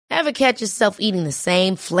Ever catch yourself eating the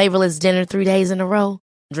same flavorless dinner 3 days in a row?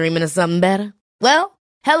 Dreaming of something better? Well,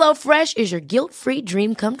 HelloFresh is your guilt-free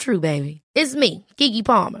dream come true, baby. It's me, Keke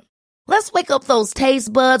Palmer. Let's wake up those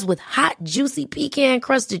taste buds with hot, juicy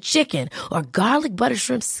pecan-crusted chicken or garlic butter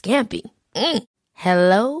shrimp scampi.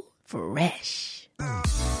 Hello Fresh.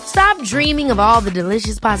 Stop dreaming of all the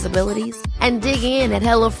delicious possibilities and dig in at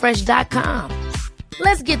HelloFresh.com.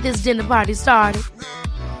 Let's get this dinner party started.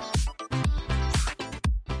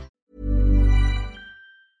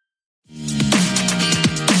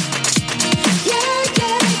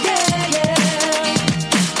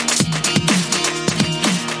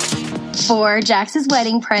 For Jax's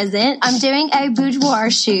wedding present, I'm doing a boudoir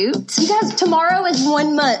shoot. You guys, tomorrow is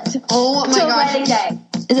 1 month. Oh my god! Wedding day.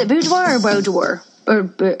 Is it boudoir or boudoir? Or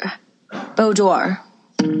boudoir?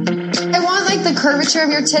 I want like the curvature of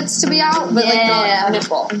your tits to be out, but like not a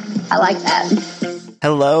nipple. I like that.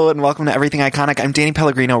 Hello and welcome to Everything Iconic. I'm Danny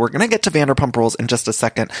Pellegrino. We're going to get to Vanderpump Rules in just a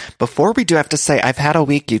second. Before we do, I have to say I've had a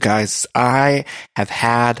week, you guys. I have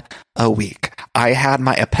had a week. I had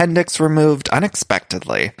my appendix removed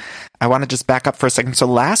unexpectedly. I want to just back up for a second. So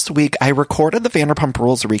last week, I recorded the Vanderpump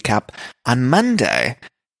Rules recap on Monday.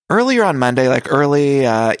 Earlier on Monday, like early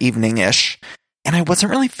evening-ish. And I wasn't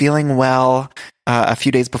really feeling well. A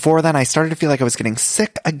few days before then, I started to feel like I was getting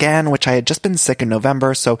sick again, which I had just been sick in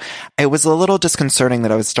November. So it was a little disconcerting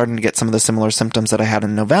that I was starting to get some of the similar symptoms that I had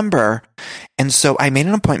in November. And so I made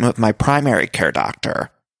an appointment with my primary care doctor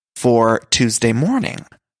for Tuesday morning.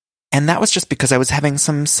 And that was just because I was having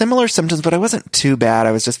some similar symptoms, but I wasn't too bad.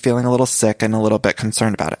 I was just feeling a little sick and a little bit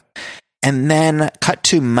concerned about it. And then cut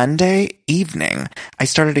to Monday evening, I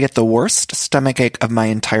started to get the worst stomach ache of my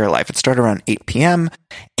entire life. It started around 8 p.m.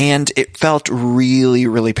 and it felt really,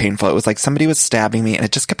 really painful. It was like somebody was stabbing me and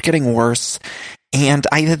it just kept getting worse. And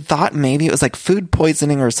I had thought maybe it was like food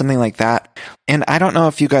poisoning or something like that. And I don't know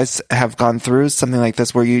if you guys have gone through something like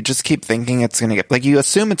this where you just keep thinking it's going to get, like you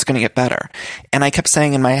assume it's going to get better. And I kept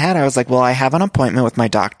saying in my head, I was like, well, I have an appointment with my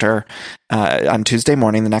doctor on Tuesday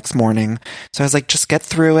morning, the next morning. So I was like, just get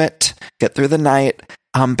through it, get through the night.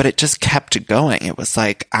 But it just kept going. It was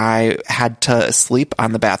like I had to sleep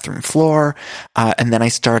on the bathroom floor. And then I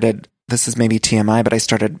started, this is maybe TMI, but I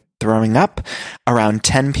started throwing up around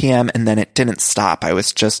 10 p.m. and then it didn't stop. I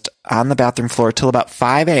was just on the bathroom floor till about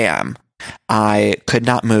 5 a.m. I could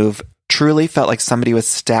not move. Truly felt like somebody was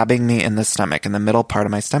stabbing me in the stomach, in the middle part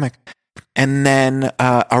of my stomach. And then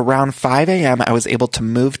around 5 a.m., I was able to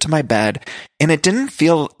move to my bed, and it didn't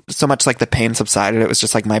feel so much like the pain subsided. It was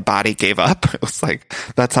just like my body gave up. It was like,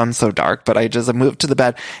 that sounds so dark, but I just moved to the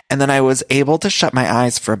bed, and then I was able to shut my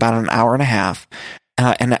eyes for about an hour and a half.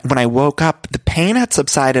 And when I woke up, the pain had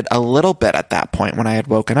subsided a little bit at that point when I had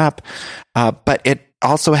woken up, but it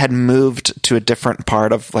also had moved to a different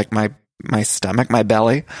part of like my stomach, my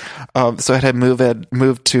belly. So it had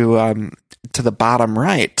moved to the bottom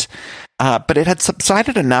right. But it had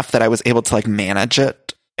subsided enough that I was able to like manage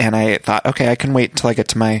it. And I thought, okay, I can wait till I get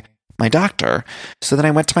to my doctor. So then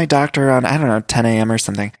I went to my doctor around, 10 a.m. or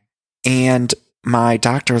something. And my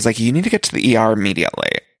doctor was like, you need to get to the ER immediately.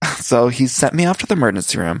 So he sent me off to the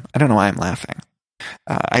emergency room. I don't know why I'm laughing.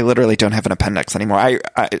 I literally don't have an appendix anymore.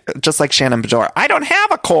 I just like Shannon Bedore, I don't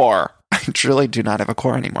have a core. I truly do not have a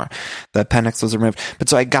core anymore. The appendix was removed. But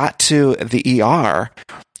so I got to the ER,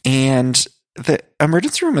 and the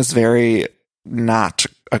emergency room is very not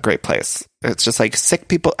a great place. It's just like sick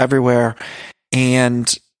people everywhere.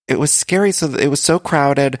 And it was scary. So it was so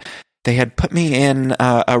crowded. They had put me in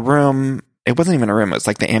a room. It wasn't even a room. It was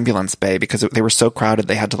like the ambulance bay because they were so crowded.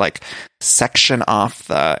 They had to like section off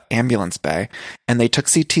the ambulance bay, and they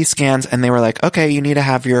took CT scans and they were like, okay, you need to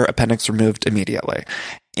have your appendix removed immediately.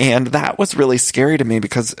 And that was really scary to me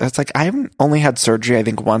because it's like, I've only had surgery, I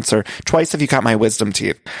think once or twice if you count my wisdom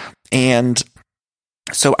teeth. And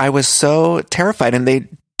so I was so terrified, and they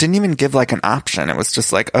didn't even give like an option. It was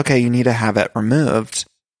just like, okay, you need to have it removed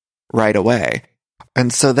right away.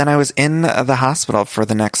 And so then I was in the hospital for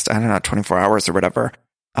the next, 24 hours or whatever.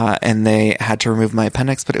 And they had to remove my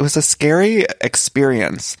appendix, but it was a scary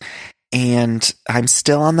experience. And I'm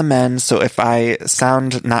still on the mend. So if I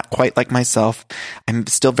sound not quite like myself, I'm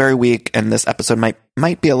still very weak. And this episode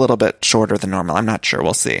might be a little bit shorter than normal. I'm not sure.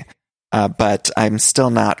 We'll see. But I'm still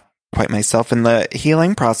not quite myself. And the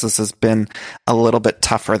healing process has been a little bit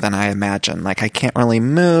tougher than I imagined. Like I can't really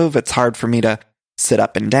move. It's hard for me to sit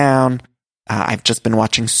up and down. I've just been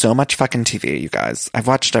watching so much fucking TV, you guys. I've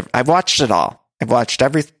watched it all. I've watched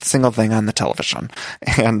every single thing on the television.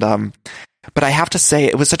 And But I have to say,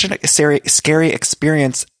 it was such a scary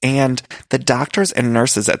experience. And the doctors and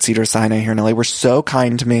nurses at Cedars-Sinai here in LA were so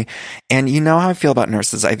kind to me. And you know how I feel about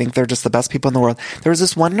nurses. I think they're just the best people in the world. There was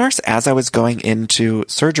this one nurse, as I was going into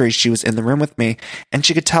surgery, she was in the room with me, and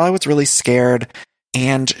she could tell I was really scared.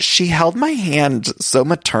 And she held my hand so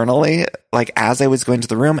maternally, like as I was going to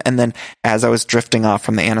the room. And then as I was drifting off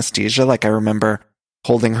from the anesthesia, like I remember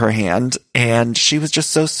holding her hand, and she was just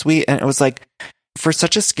so sweet. And it was like, for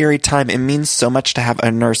such a scary time, it means so much to have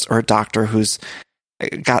a nurse or a doctor who's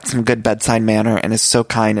got some good bedside manner and is so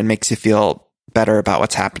kind and makes you feel better about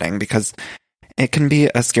what's happening, because it can be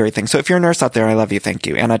a scary thing. So if you're a nurse out there, I love you. Thank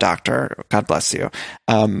you. And a doctor, God bless you.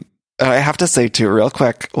 I have to say too, real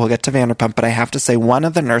quick, we'll get to Vanderpump, but I have to say one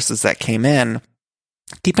of the nurses that came in,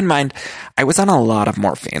 keep in mind, I was on a lot of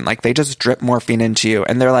morphine. Like, they just drip morphine into you,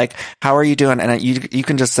 and they're like, how are you doing? And you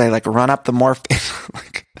can just say, like, run up the morphine.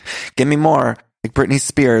 Like, give me more. Like Britney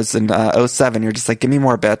Spears in 07, you're just like, give me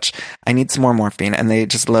more, bitch. I need some more morphine. And they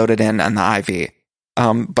just load it in on the IV.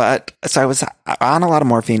 But so I was on a lot of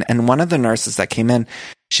morphine, and one of the nurses that came in,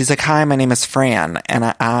 she's like, hi, my name is Fran. And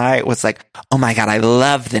I was like, oh my God, I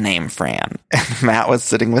love the name Fran. And Matt was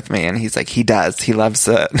sitting with me, and he's like, he does. He loves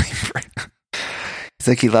the name Fran. He's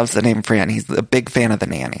like, he loves the name Fran. He's a big fan of The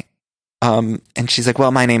Nanny. And she's like,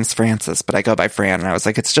 well, my name's Frances, but I go by Fran. And I was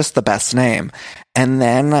like, it's just the best name. And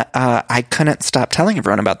then, I couldn't stop telling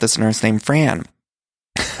everyone about this nurse named Fran.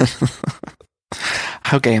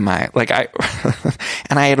 How gay am I? Like,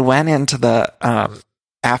 and I had went into the,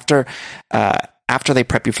 after they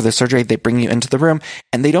prep you for the surgery, they bring you into the room,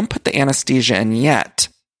 and they don't put the anesthesia in yet,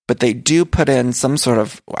 but they do put in some sort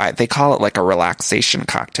of, they call it like a relaxation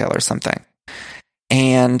cocktail or something.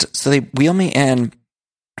 And so they wheel me in,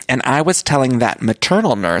 and I was telling that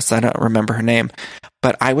maternal nurse, I don't remember her name,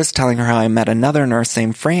 but I was telling her how I met another nurse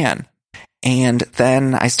named Fran. And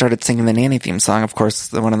then I started singing the Nanny theme song, of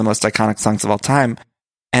course, one of the most iconic songs of all time.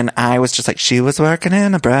 And I was just like, she was working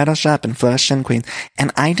in a bridal shop in Flushing, Queens.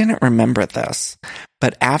 And I didn't remember this.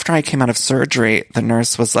 But after I came out of surgery, the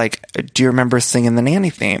nurse was like, do you remember singing the Nanny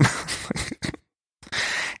theme?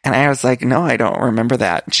 And I was like, no, I don't remember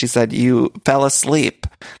that. She said, you fell asleep.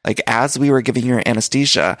 Like, as we were giving you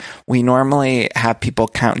anesthesia, we normally have people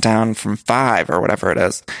count down from 5 or whatever it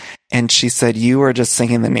is. And she said, you were just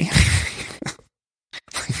singing the Nanny.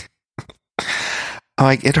 Oh,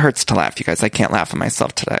 it hurts to laugh, you guys. I can't laugh at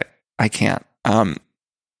myself today. I can't. I'll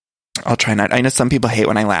try not. I know some people hate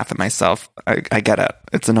when I laugh at myself. I get it.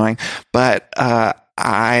 It's annoying. But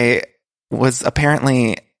I was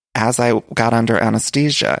apparently, as I got under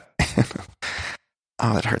anesthesia,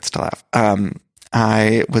 oh, it hurts to laugh.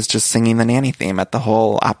 I was just singing the Nanny theme at the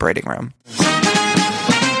whole operating room.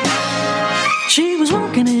 She was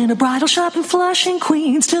working in a bridal shop in Flushing,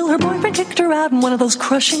 Queens, till her boyfriend kicked her out in one of those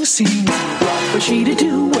crushing scenes. What was she to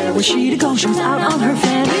do? Where was she to go? She was out on her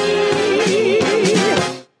fanny.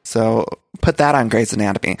 So put that on Grey's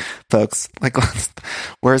Anatomy, folks. Like,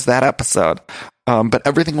 where's that episode? But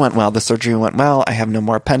everything went well. The surgery went well. I have no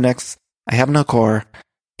more appendix. I have no core.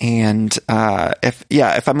 And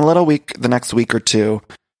if I'm a little weak the next week or two,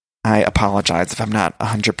 I apologize if I'm not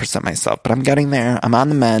 100% myself. But I'm getting there. I'm on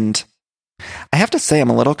the mend. I have to say, I'm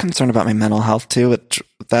a little concerned about my mental health too, which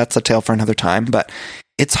that's a tale for another time, but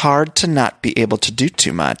it's hard to not be able to do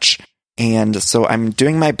too much. And so I'm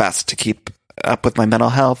doing my best to keep up with my mental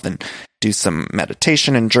health and do some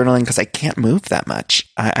meditation and journaling, because I can't move that much.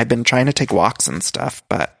 I've been trying to take walks and stuff,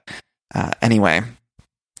 but anyway,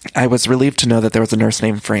 I was relieved to know that there was a nurse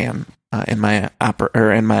named Fran in my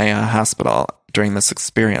hospital during this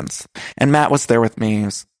experience. And Matt was there with me. He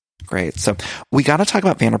was great. So we got to talk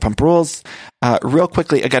about Vanderpump Rules real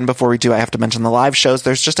quickly. Again, before we do, I have to mention the live shows.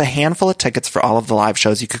 There's just a handful of tickets for all of the live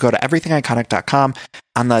shows. You could go to everythingiconic.com.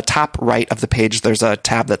 On the top right of the page, there's a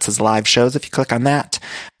tab that says live shows. If you click on that,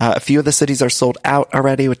 a few of the cities are sold out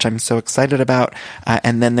already, which I'm so excited about.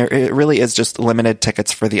 And then it really is just limited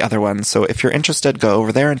tickets for the other ones. So if you're interested, go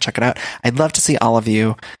over there and check it out. I'd love to see all of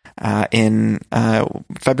you in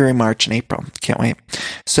February, March, and April. Can't wait.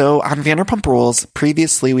 So on Vanderpump Rules,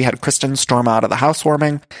 previously we had Kristen storm out of the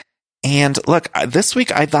housewarming. And look, this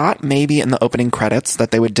week I thought maybe in the opening credits that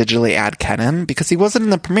they would digitally add Ken in, because he wasn't in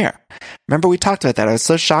the premiere. Remember, we talked about that. I was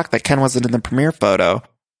so shocked that Ken wasn't in the premiere photo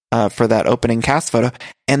for that opening cast photo,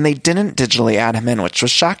 and they didn't digitally add him in, which was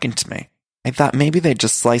shocking to me. I thought maybe they'd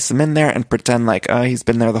just slice him in there and pretend like, oh, he's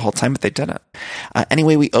been there the whole time, but they didn't.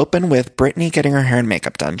 Anyway, we open with Brittany getting her hair and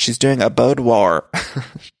makeup done. She's doing a boudoir.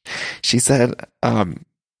 She said I'm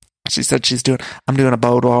doing a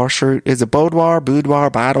boudoir shirt. Is it boudoir, boudoir,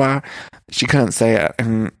 boudoir? She couldn't say it.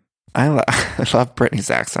 And I love Brittany's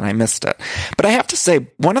accent. I missed it. But I have to say,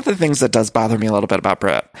 one of the things that does bother me a little bit about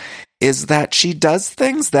Britt is that she does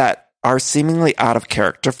things that are seemingly out of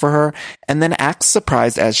character for her and then acts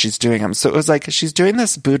surprised as she's doing them. So it was like she's doing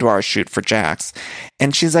this boudoir shoot for Jax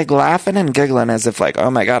and she's like laughing and giggling as if like, oh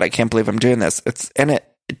my God, I can't believe I'm doing this.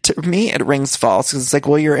 To me, it rings false because it's like,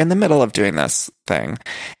 well, you're in the middle of doing this thing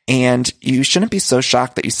and you shouldn't be so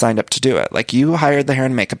shocked that you signed up to do it. Like you hired the hair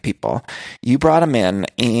and makeup people, you brought them in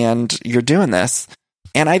and you're doing this.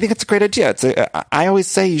 And I think it's a great idea. I always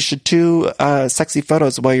say you should do sexy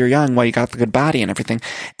photos while you're young, while you got the good body and everything.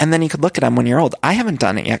 And then you could look at them when you're old. I haven't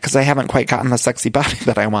done it yet because I haven't quite gotten the sexy body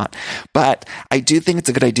that I want. But I do think it's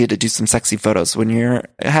a good idea to do some sexy photos when you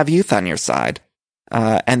have youth on your side.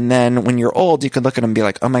 And then when you're old, you could look at them and be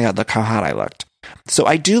like, oh my God, look how hot I looked. So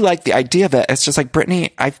I do like the idea of it. It's just like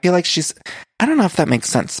Brittany, I feel like I don't know if that makes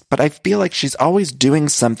sense, but I feel like she's always doing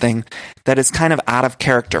something that is kind of out of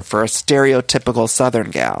character for a stereotypical Southern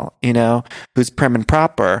gal, who's prim and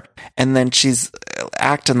proper. And then she's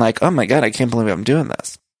acting like, oh my God, I can't believe I'm doing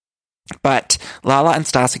this. But Lala and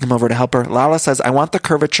Stassi come over to help her. Lala says, I want the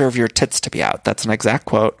curvature of your tits to be out. That's an exact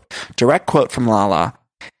quote, direct quote from Lala.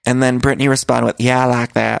 And then Brittany responded with, yeah, I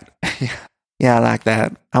like that. Yeah, I like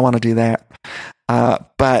that. I want to do that.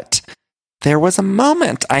 But there was a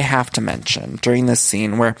moment I have to mention during this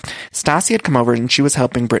scene where Stassi had come over and she was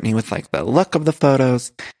helping Brittany with like the look of the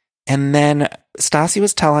photos. And then Stassi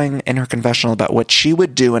was telling in her confessional about what she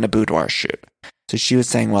would do in a boudoir shoot. So she was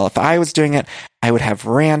saying, well, if I was doing it, I would have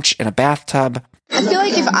ranch in a bathtub. I feel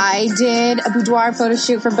like if I did a boudoir photo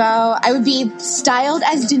shoot for Beau, I would be styled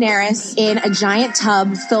as Daenerys in a giant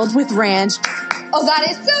tub filled with ranch. Oh God,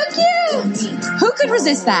 it's so cute! Who could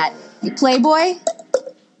resist that? Playboy?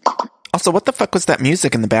 Also, what the fuck was that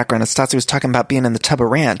music in the background as Stassi was talking about being in the tub of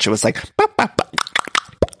ranch? It was like, like,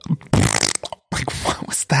 what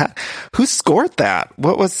was that? Who scored that?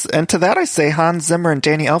 And to that I say Hans Zimmer and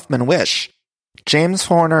Danny Elfman wish. James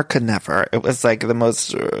Horner could never. It was like the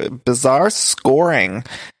most bizarre scoring,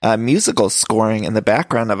 musical scoring in the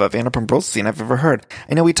background of a Vanderpump Rules scene I've ever heard.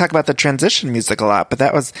 I know we talk about the transition music a lot, but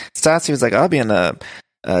that was, Stassi was like, I'll be in a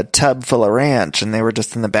tub full of ranch, and they were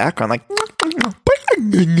just in the background like, what the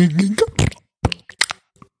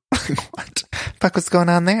fuck was going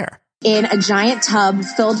on there? In a giant tub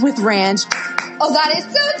filled with ranch. Oh God,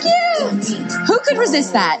 it's so cute! Who could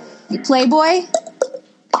resist that? Playboy?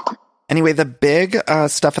 Anyway, the big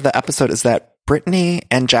stuff of the episode is that Brittany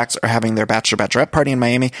and Jax are having their bachelorette party in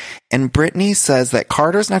Miami, and Brittany says that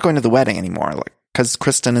Carter's not going to the wedding anymore, because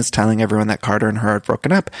Kristen is telling everyone that Carter and her have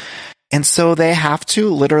broken up. And so they have to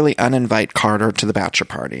literally uninvite Carter to the bachelor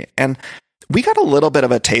party. And we got a little bit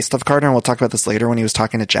of a taste of Carter, and we'll talk about this later when he was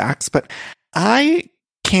talking to Jax, but I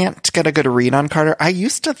can't get a good read on Carter. I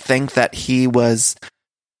used to think that he was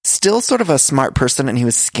still sort of a smart person and he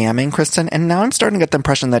was scamming Kristen, and now I'm starting to get the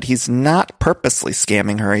impression that he's not purposely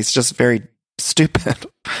scamming her. He's just very stupid.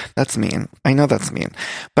 That's mean. I know that's mean.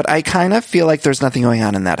 But I kind of feel like there's nothing going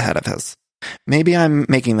on in that head of his. Maybe I'm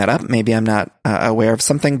making that up. Maybe I'm not aware of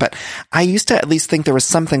something, but I used to at least think there was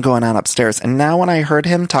something going on upstairs. And now when I heard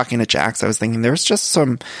him talking to Jax, I was thinking there's just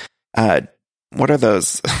some, what are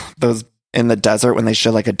those in the desert when they show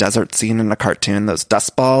like a desert scene in a cartoon, those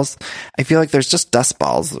dust balls? I feel like there's just dust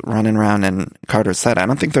balls running around in Carter's head. I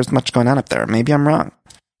don't think there's much going on up there. Maybe I'm wrong.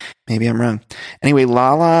 Anyway,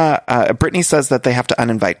 Brittany says that they have to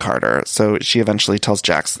uninvite Carter. So she eventually tells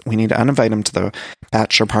Jax, we need to uninvite him to the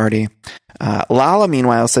bachelor party. Lala,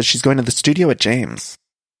 meanwhile, says she's going to the studio with James.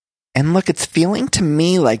 And look, it's feeling to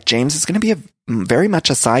me like James is going to be very much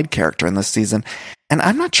a side character in this season. And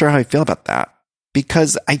I'm not sure how I feel about that,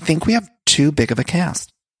 because I think we have too big of a cast.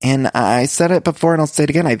 And I said it before and I'll say it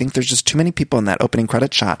again. I think there's just too many people in that opening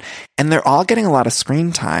credit shot, and they're all getting a lot of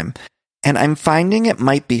screen time. And I'm finding it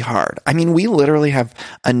might be hard. I mean, we literally have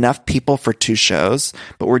enough people for 2 shows,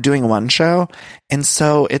 but we're doing 1 show. And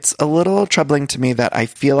so it's a little troubling to me that I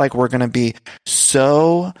feel like we're going to be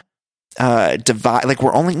so like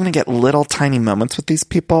we're only going to get little tiny moments with these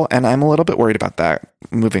people. And I'm a little bit worried about that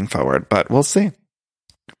moving forward, but we'll see.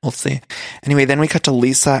 Anyway, then we cut to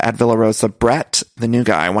Lisa at Villa Rosa. Brett, the new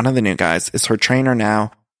guy, one of the new guys, is her trainer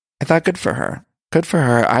now. I thought good for her.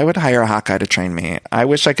 I would hire a hot guy to train me. I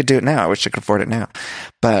wish I could do it now. I wish I could afford it now.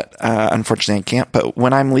 But unfortunately, I can't. But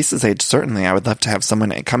when I'm Lisa's age, certainly I would love to have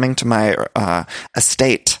someone coming to my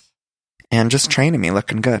estate and just training me,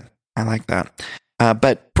 looking good. I like that.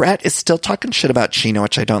 But Brett is still talking shit about Sheena,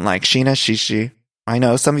 which I don't like. Sheena, Shishi. I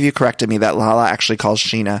know some of you corrected me that Lala actually calls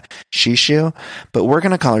Sheena Shishu, but we're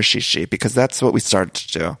going to call her Shishi because that's what we started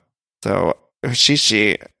to do. So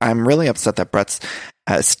Shishi, I'm really upset that Brett's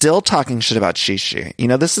still talking shit about Shishi. You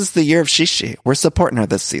know, this is the year of Shishi. We're supporting her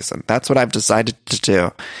this season. That's what I've decided to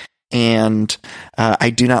do. And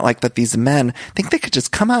I do not like that these men think they could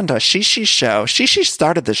just come on to Shishi's show. Shishi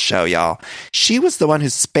started this show, y'all. She was the one who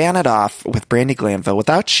span it off with Brandi Glanville.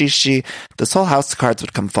 Without Shishi, this whole house of cards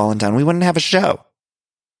would come falling down. We wouldn't have a show.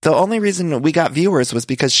 The only reason we got viewers was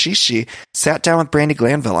because Shishi sat down with Brandi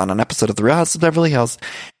Glanville on an episode of The Real House of Beverly Hills.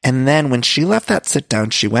 And then when she left that sit down,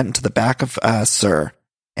 she went into the back of SUR,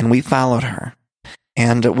 and we followed her.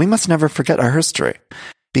 And we must never forget our history,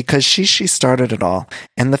 because Shishi started it all.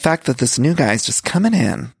 And the fact that this new guy is just coming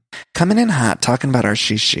in hot, talking about our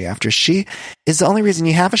Shishi after she is the only reason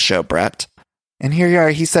you have a show, Brett. And here you are.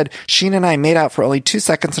 He said, Sheena and I made out for only 2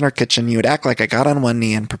 seconds in her kitchen. You would act like I got on one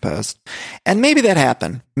knee and proposed. And maybe that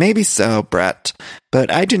happened. Maybe so, Brett. But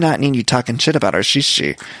I do not need you talking shit about our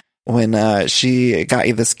Shishi when she got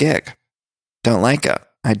you this gig. Don't like it.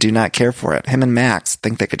 I do not care for it. Him and Max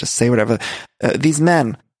think they could just say whatever. These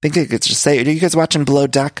men think they could just say, are you guys watching Below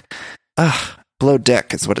Deck? Below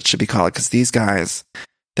Deck is what it should be called, because these guys,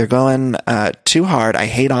 they're going too hard. I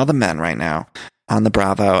hate all the men right now on the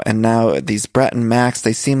Bravo. And now these Brett and Max,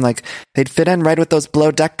 they seem like they'd fit in right with those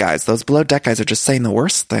Below Deck guys. Those Below Deck guys are just saying the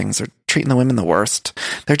worst things. They're treating the women the worst.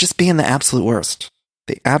 They're just being the absolute worst.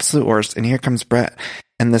 The absolute worst. And here comes Brett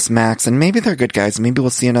and this Max. And maybe they're good guys. Maybe we'll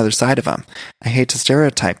see another side of them. I hate to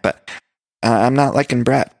stereotype, but I'm not liking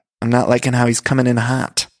Brett. I'm not liking how he's coming in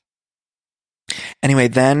hot. Anyway,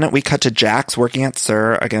 then we cut to Jax working at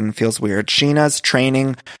SUR. Again, feels weird. Sheena's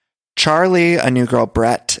training Charlie, a new girl,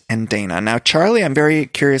 Brett, and Dana. Now, Charlie, I'm very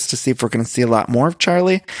curious to see if we're going to see a lot more of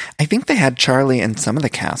Charlie. I think they had Charlie in some of the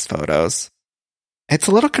cast photos. It's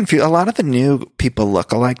a little confused. A lot of the new people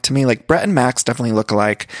look alike to me. Like, Brett and Max definitely look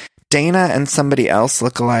alike. Dana and somebody else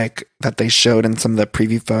look alike that they showed in some of the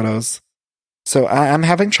preview photos. So I'm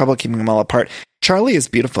having trouble keeping them all apart. Charlie is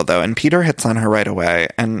beautiful, though, and Peter hits on her right away.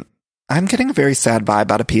 And I'm getting a very sad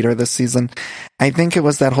vibe out of Peter this season. I think it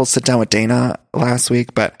was that whole sit down with Dana last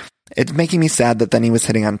week, but it's making me sad that then he was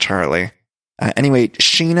hitting on Charlie. Anyway,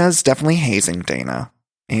 Sheena's definitely hazing Dana.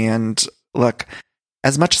 And look,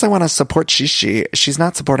 as much as I want to support Shishi, she's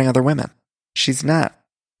not supporting other women. She's not.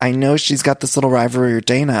 I know she's got this little rivalry with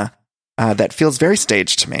Dana that feels very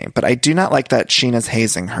staged to me, but I do not like that Sheena's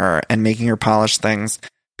hazing her and making her polish things,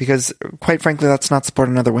 because quite frankly, that's not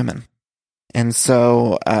supporting other women. And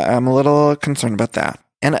so I'm a little concerned about that.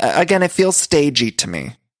 And again, it feels stagey to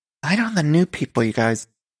me. I don't know, the new people, you guys.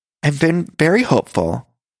 I've been very hopeful.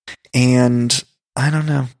 And I don't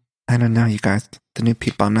know. I don't know, you guys. The new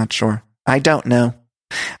people, I'm not sure. I don't know.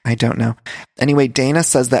 Anyway, Dana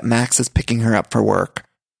says that Max is picking her up for work.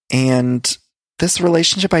 And this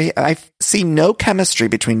relationship, I see no chemistry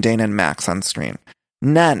between Dana and Max on screen.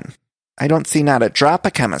 None. I don't see not a drop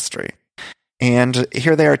of chemistry. And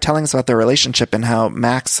here they are telling us about their relationship and how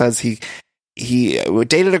Max says he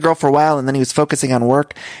dated a girl for a while and then he was focusing on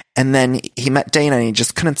work, and then he met Dana and he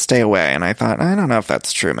just couldn't stay away. And I thought, I don't know if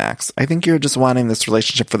that's true, Max. I think you're just wanting this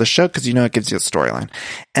relationship for the show because you know it gives you a storyline.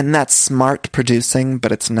 And that's smart producing,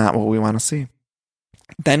 but it's not what we want to see.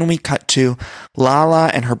 Then we cut to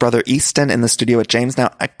Lala and her brother Easton in the studio with James. Now,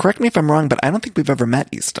 correct me if I'm wrong, but I don't think we've ever met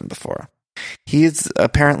Easton before. He's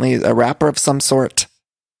apparently a rapper of some sort.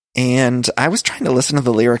 And I was trying to listen to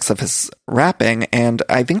the lyrics of his rapping, and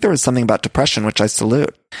I think there was something about depression, which I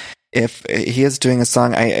salute. If he is doing a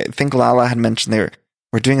song, I think Lala had mentioned they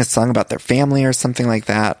were doing a song about their family or something like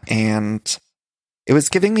that, and it was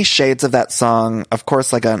giving me shades of that song. Of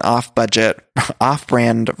course, like an off-budget,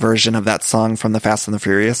 off-brand version of that song from the Fast and the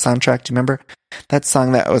Furious soundtrack. Do you remember? That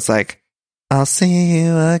song that was like, I'll see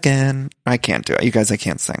you again. I can't do it. You guys, I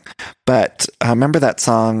can't sing. But remember that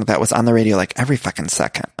song that was on the radio like every fucking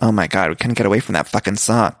second? Oh my God, we couldn't get away from that fucking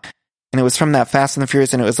song. And it was from that Fast and the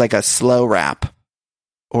Furious, and it was like a slow rap.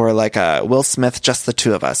 Or like a Will Smith, Just the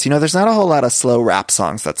Two of Us. You know, there's not a whole lot of slow rap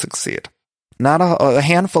songs that succeed. Not a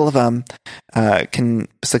handful of them can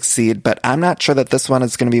succeed, but I'm not sure that this one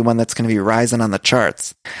is going to be one that's going to be rising on the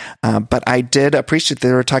charts. But I did appreciate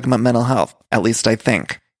they were talking about mental health, at least I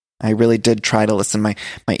think. I really did try to listen. My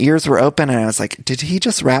ears were open, and I was like, did he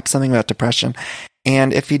just rap something about depression?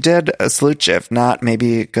 And if he did, salute you. If not,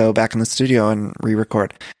 maybe go back in the studio and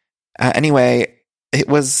re-record. Anyway, it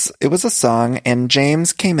was a song, and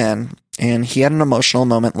James came in, and he had an emotional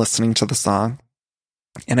moment listening to the song.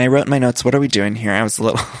 And I wrote in my notes, what are we doing here? I was a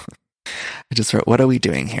little, I just wrote, what are we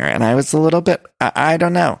doing here? And I was a little bit, I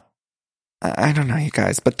don't know. I don't know, you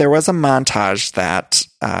guys. But there was a montage that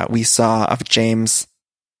we saw of James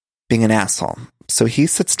being an asshole. So he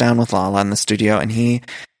sits down with Lala in the studio, and he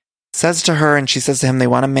says to her, and she says to him, they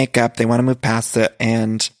want to make up, they want to move past it,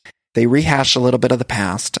 and they rehash a little bit of the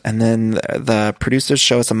past, and then the producers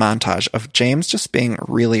show us a montage of James just being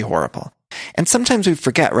really horrible. And sometimes we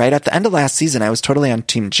forget, right? At the end of last season, I was totally on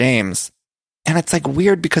Team James. And it's like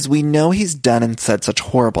weird because we know he's done and said such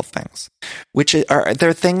horrible things, which are,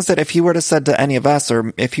 they're things that if he were to said to any of us,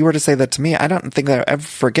 or if he were to say that to me, I don't think that I would ever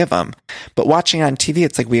forgive him. But watching on TV,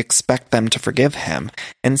 it's like we expect them to forgive him.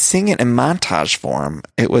 And seeing it in montage form,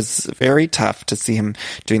 it was very tough to see him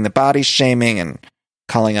doing the body shaming and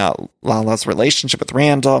calling out Lala's relationship with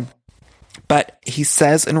Randall. But he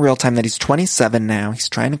says in real time that he's 27 now. He's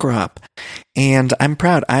trying to grow up. And I'm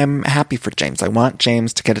proud. I'm happy for James. I want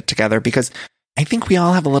James to get it together because I think we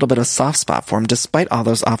all have a little bit of a soft spot for him, despite all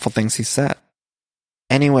those awful things he said.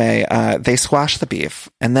 Anyway, they squash the beef.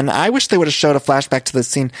 And then I wish they would have showed a flashback to the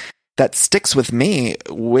scene that sticks with me,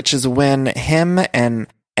 which is when him and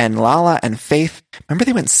Lala and Faith, remember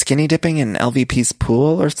they went skinny dipping in LVP's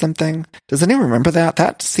pool or something? Does anyone remember that?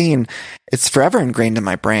 That scene is forever ingrained in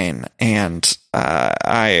my brain, and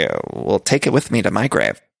I will take it with me to my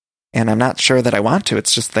grave. And I'm not sure that I want to.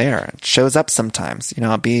 It's just there. It shows up sometimes.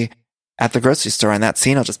 I'll be at the grocery store and that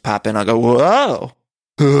scene will just pop in. I'll go, whoa,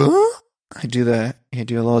 huh? I do a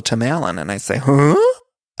little Tim Allen and I say, huh?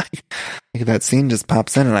 That scene just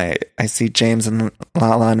pops in and I see James and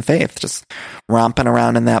Lala and Faith just romping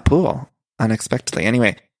around in that pool unexpectedly.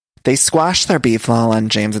 Anyway, they squash their beef, Lala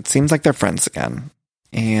and James. It seems like they're friends again.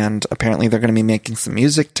 And apparently they're going to be making some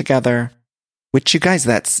music together. Which did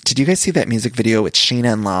you guys see that music video with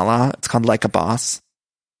Sheena and Lala? It's called Like a Boss.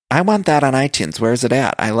 I want that on iTunes. Where is it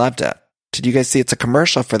at? I loved it. Did you guys see it's a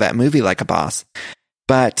commercial for that movie Like a Boss?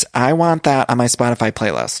 But I want that on my Spotify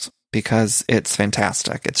playlist because it's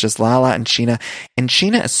fantastic. It's just Lala and Sheena. And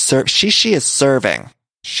Sheena is she is serving.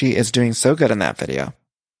 She is doing so good in that video.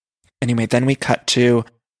 Anyway, then we cut to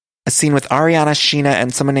a scene with Ariana, Sheena,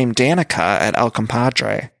 and someone named Danica at El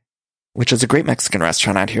Compadre, which is a great Mexican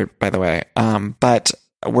restaurant out here, by the way. But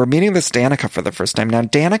we're meeting this Danica for the first time. Now,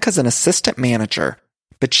 Danica's an assistant manager,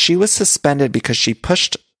 but she was suspended because she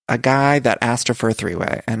pushed a guy that asked her for a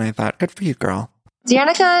three-way. And I thought, good for you, girl.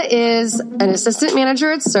 Danica is an assistant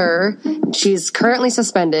manager at SUR. She's currently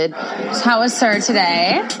suspended. How was SUR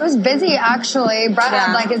today? It was busy, actually. Brett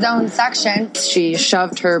had his own section. She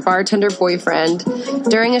shoved her bartender boyfriend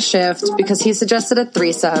during a shift because he suggested a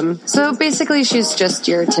threesome. So basically, she's just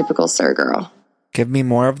your typical SUR girl. Give me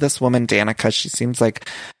more of this woman, Danica. She seems like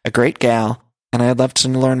a great gal, and I'd love to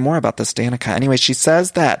learn more about this Danica. Anyway, she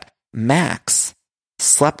says that Max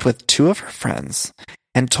slept with two of her friends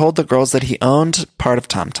and told the girls that he owned part of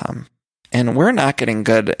TomTom. And we're not getting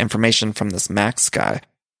good information from this Max guy.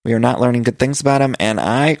 We are not learning good things about him, and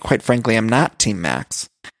I, quite frankly, am not Team Max.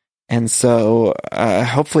 And so,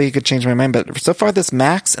 hopefully he could change my mind, but so far this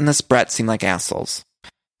Max and this Brett seem like assholes.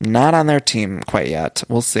 Not on their team quite yet.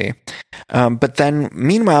 We'll see. But then,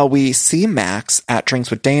 meanwhile, we see Max at Drinks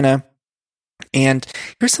with Dana, and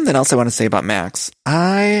here's something else I want to say about Max.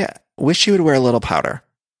 I wish he would wear a little powder.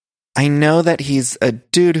 I know that he's a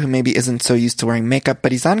dude who maybe isn't so used to wearing makeup,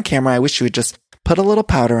 but he's on camera. I wish he would just put a little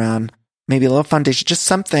powder on, maybe a little foundation, just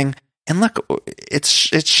something. And look, it's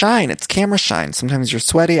shine. It's camera shine. Sometimes you're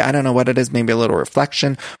sweaty. I don't know what it is. Maybe a little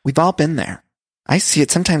reflection. We've all been there. I see it.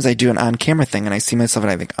 Sometimes I do an on-camera thing and I see myself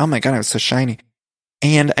and I think, oh my God, I was so shiny.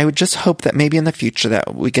 And I would just hope that maybe in the future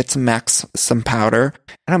that we get some Max, some powder.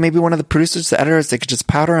 I don't know, maybe one of the producers, the editors, they could just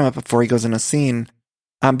powder him up before he goes in a scene.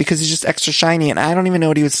 Because he's just extra shiny, and I don't even know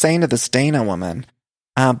what he was saying to this Dana woman.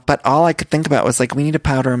 But all I could think about was, like, we need to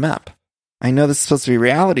powder him up. I know this is supposed to be a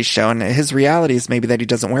reality show, and his reality is maybe that he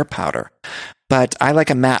doesn't wear powder. But I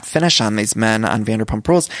like a matte finish on these men on Vanderpump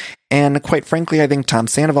Rules. And quite frankly, I think Tom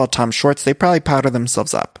Sandoval, Tom Schwartz, they probably powder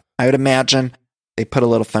themselves up. I would imagine they put a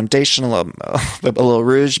little foundation, a little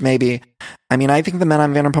rouge, maybe. I mean, I think the men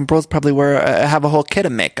on Vanderpump Rules probably have a whole kit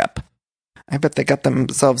of makeup. I bet they got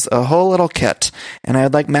themselves a whole little kit, and I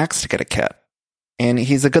would like Max to get a kit. And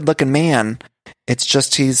he's a good-looking man. It's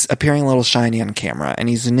just he's appearing a little shiny on camera, and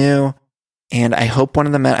he's new. And I hope one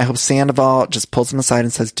of the men, I hope Sandoval just pulls him aside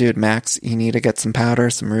and says, dude, Max, you need to get some powder,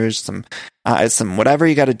 some rouge, some whatever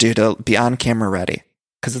you got to do to be on camera ready.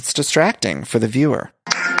 Because it's distracting for the viewer.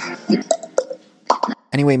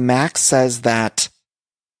 Anyway, Max says that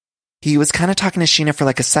he was kind of talking to Sheena for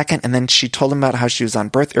like a second, and then she told him about how she was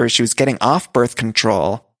she was getting off birth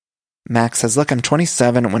control. Max says, look, I'm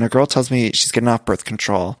 27. When a girl tells me she's getting off birth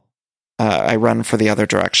control, I run for the other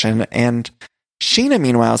direction. And Sheena,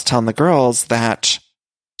 meanwhile, is telling the girls that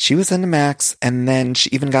she was into Max, and then she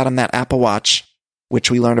even got him that Apple Watch, which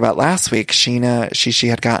we learned about last week. Sheena, she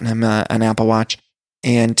had gotten him an Apple Watch.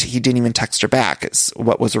 And he didn't even text her back, is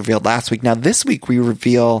what was revealed last week. Now, this week, we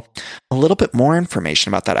reveal a little bit more information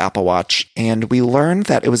about that Apple Watch. And we learned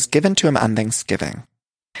that it was given to him on Thanksgiving.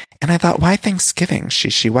 And I thought, why Thanksgiving,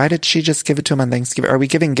 Shishi? Why did she just give it to him on Thanksgiving? Are we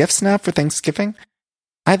giving gifts now for Thanksgiving?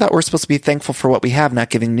 I thought we're supposed to be thankful for what we have, not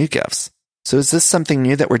giving new gifts. So is this something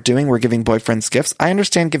new that we're doing? We're giving boyfriends gifts? I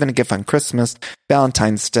understand giving a gift on Christmas,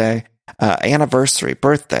 Valentine's Day, anniversary,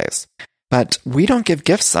 birthdays. But we don't give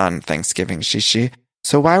gifts on Thanksgiving, Shishi.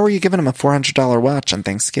 So why were you giving him a $400 watch on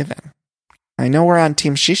Thanksgiving? I know we're on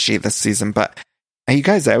Team Shishi this season, but you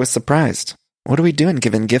guys, I was surprised. What are we doing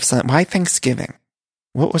giving gifts on? Why Thanksgiving?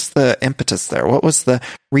 What was the impetus there? What was the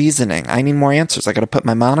reasoning? I need more answers. I got to put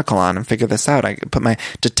my monocle on and figure this out. I put my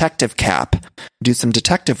detective cap, do some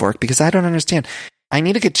detective work, because I don't understand. I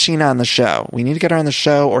need to get Sheena on the show. We need to get her on the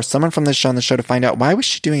show, or someone from the show on the show, to find out, why was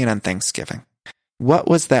she doing it on Thanksgiving? What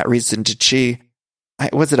was that reason?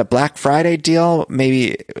 Was it a Black Friday deal?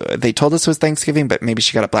 Maybe they told us it was Thanksgiving, but maybe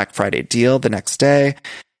she got a Black Friday deal the next day,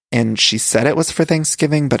 and she said it was for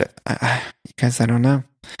Thanksgiving, but you guys, I don't know.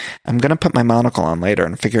 I'm going to put my monocle on later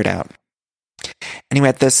and figure it out. Anyway,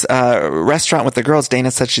 at this restaurant with the girls,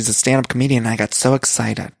 Dana said she's a stand-up comedian, and I got so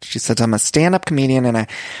excited. She said, I'm a stand-up comedian, and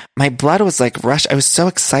my blood was like rushed. I was so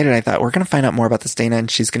excited. I thought, we're going to find out more about this Dana, and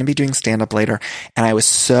she's going to be doing stand-up later. And I was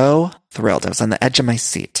so thrilled. I was on the edge of my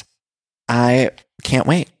seat. I can't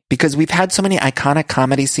wait, because we've had so many iconic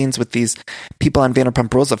comedy scenes with these people on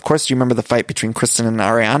Vanderpump Rules. Of course, you remember the fight between Kristen and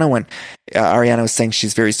Ariana when Ariana was saying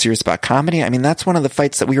she's very serious about comedy. I mean, that's one of the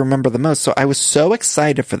fights that we remember the most. So I was so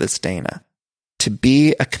excited for this Dana to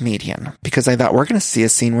be a comedian, because I thought, we're going to see a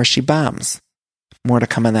scene where she bombs. More to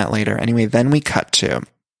come on that later. Anyway, then we cut to,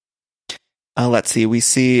 let's see, we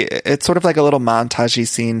see, it's sort of like a little montage-y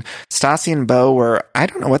scene. Stassi and Beau were, I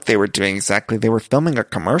don't know what they were doing exactly. They were filming a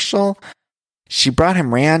commercial. She brought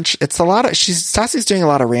him ranch. Stassi's doing a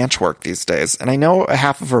lot of ranch work these days. And I know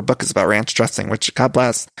half of her book is about ranch dressing, which, God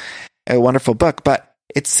bless, a wonderful book. But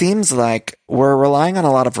it seems like we're relying on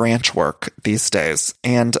a lot of ranch work these days.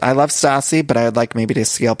 And I love Stassi, but I would like maybe to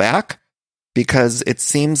scale back, because it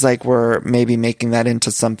seems like we're maybe making that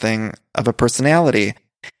into something of a personality.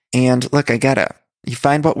 And look, I get it. You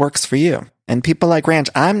find what works for you. And people like ranch.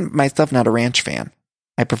 I'm myself not a ranch fan.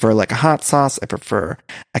 I prefer like a hot sauce. I prefer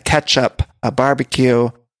a ketchup, a barbecue.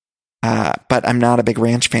 But I'm not a big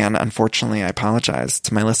ranch fan. Unfortunately, I apologize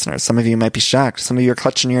to my listeners. Some of you might be shocked. Some of you are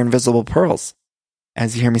clutching your invisible pearls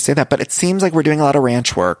as you hear me say that. But it seems like we're doing a lot of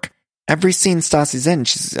ranch work. Every scene Stassi's in,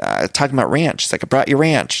 she's talking about ranch. She's like, I brought you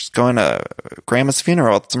ranch. She's going to grandma's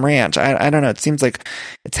funeral with some ranch. I don't know. It seems like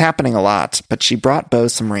it's happening a lot. But she brought Beau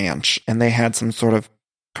some ranch, and they had some sort of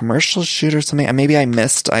commercial shoot or something. Maybe I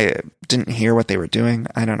missed. I didn't hear what they were doing.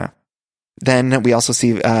 I don't know. Then we also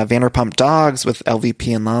see Vanderpump Dogs with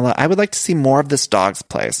LVP and Lala. I would like to see more of this Dogs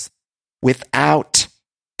place without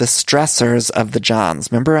the stressors of the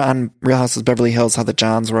Johns. Remember on Real Houses of Beverly Hills how the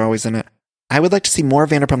Johns were always in it? I would like to see more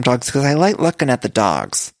Vanderpump Dogs, because I like looking at the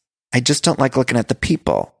dogs. I just don't like looking at the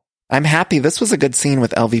people. I'm happy this was a good scene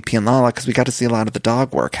with LVP and Lala, because we got to see a lot of the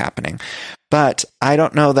dog work happening. But I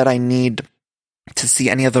don't know that I need to see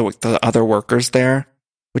any of the other workers there,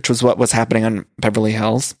 which was what was happening on Beverly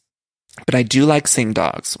Hills. But I do like seeing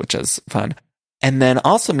dogs, which is fun. And then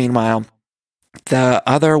also, meanwhile, the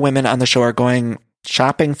other women on the show are going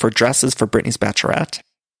shopping for dresses for Britney's bachelorette.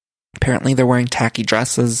 Apparently they're wearing tacky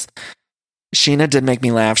dresses. Sheena did make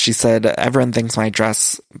me laugh. She said, everyone thinks my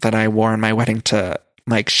dress that I wore on my wedding to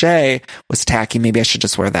Mike Shea was tacky. Maybe I should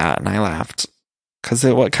just wear that. And I laughed, because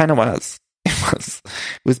it kind of was. It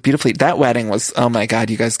was beautifully. That wedding was, oh my God,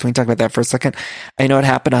 you guys, can we talk about that for a second? I know it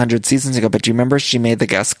happened 100 seasons ago, but do you remember she made the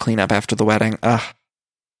guests clean up after the wedding?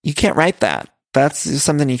 You can't write that. That's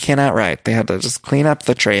something you cannot write. They had to just clean up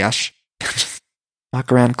the trash. Just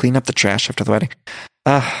walk around, clean up the trash after the wedding.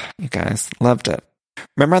 You guys, loved it.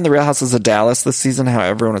 Remember on The Real Houses of Dallas this season, how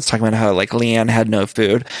everyone was talking about how like Leanne had no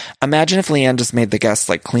food? Imagine if Leanne just made the guests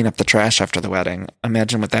like clean up the trash after the wedding.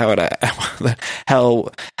 Imagine what that would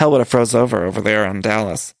hell would have froze over there on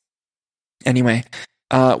Dallas. Anyway,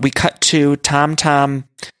 we cut to Tom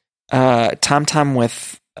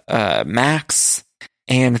with Max,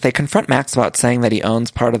 and they confront Max about saying that he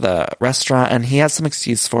owns part of the restaurant, and he has some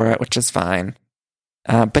excuse for it, which is fine.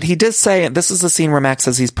 But he did say, this is the scene where Max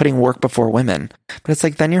says he's putting work before women. But it's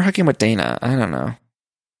like, then you're hooking with Dana. I don't know.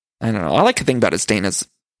 All I can think about is Dana's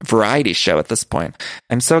variety show at this point.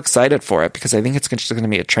 I'm so excited for it, because I think it's just going to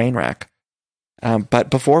be a train wreck. But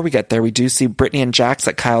before we get there, we do see Brittany and Jax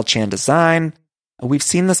at Kyle Chan Design. We've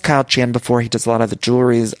seen this Kyle Chan before. He does a lot of the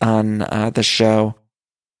jewelries on the show.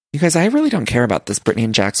 You guys, I really don't care about this Brittany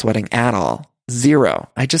and Jax wedding at all. Zero.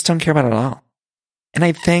 I just don't care about it at all. And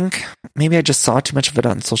I think maybe I just saw too much of it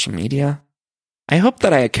on social media. I hope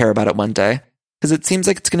that I care about it one day, because it seems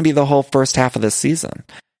like it's going to be the whole first half of this season.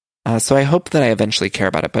 So I hope that I eventually care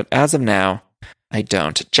about it, but as of now, I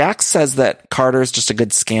don't. Jax says that Carter's just a good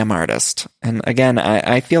scam artist. And again,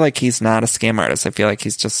 I feel like he's not a scam artist. I feel like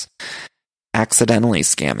he's just accidentally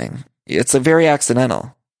scamming. It's a very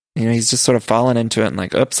accidental. He's just sort of fallen into it and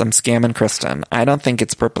like, oops, I'm scamming Kristen. I don't think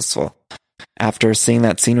it's purposeful. After seeing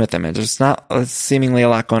that scene with him, there's not seemingly a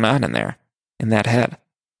lot going on in there, in that head.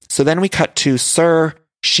 So then we cut to Sir.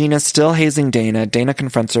 Sheena's still hazing Dana. Dana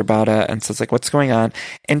confronts her about it and says, like, what's going on?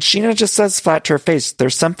 And Sheena just says flat to her face,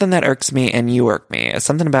 there's something that irks me and you irk me. It's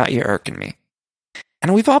something about you irking me.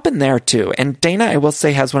 And we've all been there too. And Dana, I will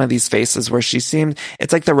say, has one of these faces where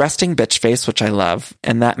it's like the resting bitch face, which I love.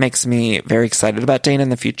 And that makes me very excited about Dana in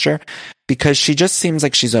the future, because she just seems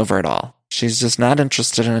like she's over it all. She's just not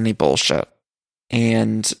interested in any bullshit.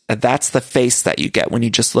 And that's the face that you get when you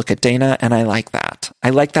just look at Dana. And I like that. I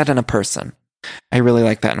like that in a person. I really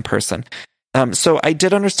like that in person. So I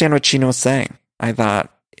did understand what Sheena was saying. I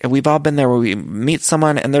thought, we've all been there where we meet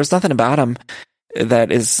someone and there's nothing about them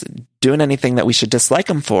that is doing anything that we should dislike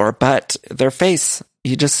them for, but their face,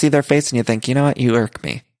 you just see their face and you think, you know what, you irk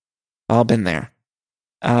me. All been there.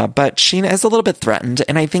 But Sheena is a little bit threatened,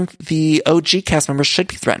 and I think the OG cast members should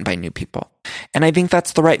be threatened by new people. And I think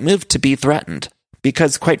that's the right move, to be threatened.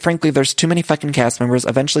 Because quite frankly, there's too many fucking cast members.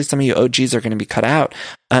 Eventually some of you OGs are going to be cut out,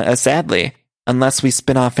 sadly, unless we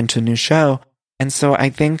spin off into a new show. And so I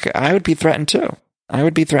think I would be threatened too.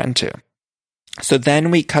 So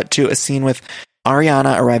then we cut to a scene with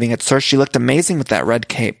Ariana arriving at SUR. She looked amazing with that red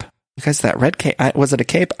cape. You guys, that red cape, was it a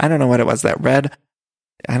cape? I don't know what it was. That red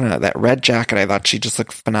jacket. I thought she just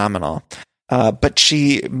looked phenomenal. But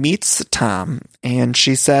she meets Tom and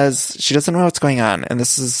she says she doesn't know what's going on. And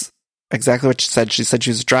this is exactly what she said. She said she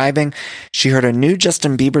was driving. She heard a new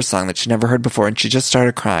Justin Bieber song that she'd never heard before, and she just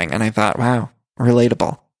started crying. And I thought, wow,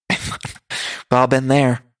 relatable. We've all been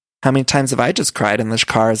there. How many times have I just cried in this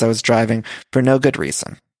car as I was driving for no good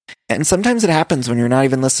reason? And sometimes it happens when you're not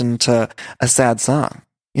even listening to a sad song.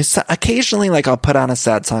 Occasionally, like, I'll put on a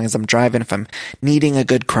sad song as I'm driving if I'm needing a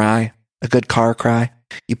good cry, a good car cry.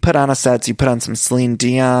 You put on you put on some Celine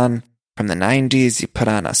Dion from the 90s. You put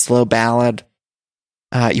on a slow ballad.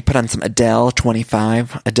 You put on some Adele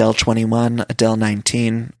 25, Adele 21, Adele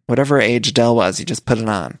 19, whatever age Adele was, you just put it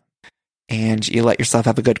on. And you let yourself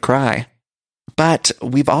have a good cry. But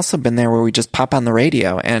we've also been there where we just pop on the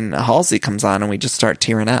radio and Halsey comes on and we just start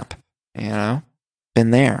tearing up.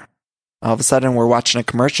 Been there. All of a sudden we're watching a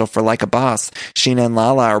commercial for Like a Boss. Sheena and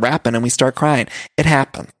Lala are rapping and we start crying. It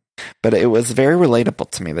happened. But it was very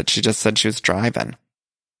relatable to me that she just said she was driving.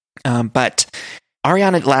 But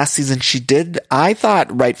Ariana last season, she did, I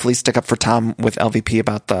thought, rightfully stick up for Tom with LVP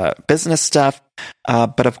about the business stuff.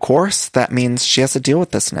 But of course, that means she has to deal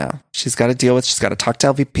with this now. She's got to talk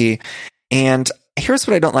to LVP. And here's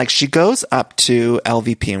what I don't like. She goes up to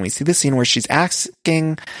LVP and we see the scene where she's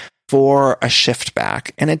asking for a shift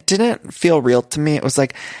back. And it didn't feel real to me. It was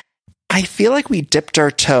like, I feel like we dipped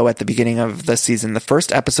our toe at the beginning of the season. The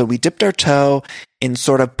first episode, we dipped our toe in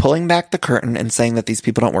sort of pulling back the curtain and saying that these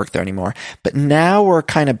people don't work there anymore. But now we're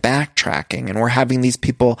kind of backtracking and we're having these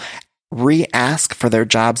people re-ask for their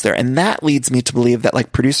jobs there. And that leads me to believe that,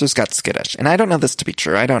 like, producers got skittish. And I don't know this to be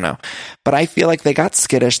true. I don't know. But I feel like they got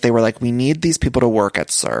skittish. They were like, we need these people to work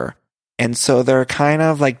at SUR. And so they're kind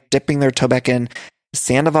of like dipping their toe back in.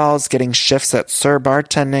 Sandoval's getting shifts at SUR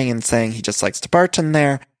bartending and saying he just likes to bartend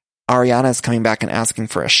there. Ariana is coming back and asking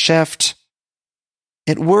for a shift.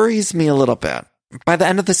 It worries me a little bit. By the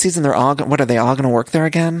end of the season, are they all going to work there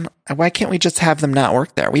again? Why can't we just have them not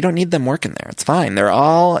work there? We don't need them working there. It's fine. They're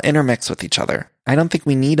all intermixed with each other. I don't think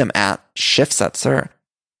we need them at shifts at SUR.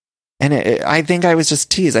 And I think I was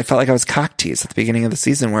just teased. I felt like I was cock teased at the beginning of the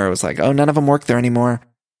season where it was like, oh, none of them work there anymore.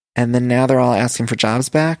 And then now they're all asking for jobs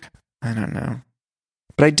back? I don't know.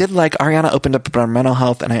 But I did like Ariana opened up about mental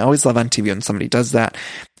health, and I always love on TV when somebody does that.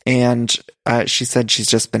 And she said she's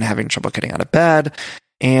just been having trouble getting out of bed.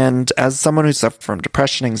 And as someone who suffered from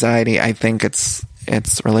depression, anxiety, I think it's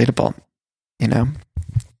relatable,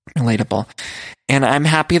 relatable. And I'm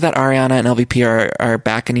happy that Ariana and LVP are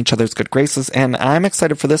back in each other's good graces. And I'm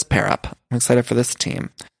excited for this pair up. I'm excited for this team.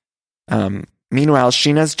 Meanwhile,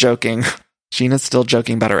 Sheena's joking. Sheena's still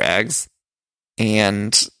joking about her eggs.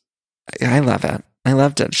 And I love it. I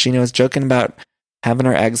loved it. Sheena was joking about having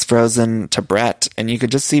her eggs frozen to Brett, and you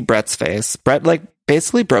could just see Brett's face. Brett, like,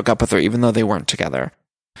 basically broke up with her even though they weren't together.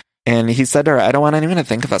 And he said to her, I don't want anyone to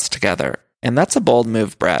think of us together. And that's a bold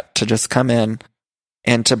move, Brett, to just come in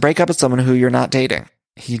and to break up with someone who you're not dating.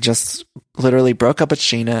 He just literally broke up with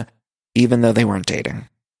Sheena even though they weren't dating.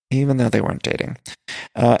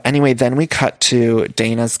 Anyway, then we cut to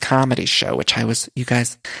Dana's comedy show, which you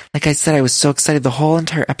guys, like I said, I was so excited. The whole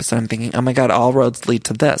entire episode, I'm thinking, oh my God, all roads lead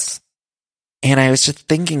to this. And I was just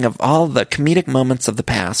thinking of all the comedic moments of the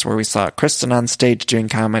past where we saw Kristen on stage doing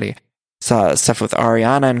comedy, saw stuff with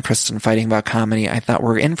Ariana and Kristen fighting about comedy. I thought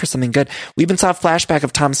we're in for something good. We even saw a flashback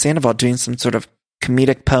of Tom Sandoval doing some sort of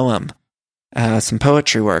comedic poem, some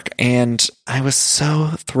poetry work. And I was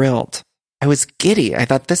so thrilled. I was giddy. I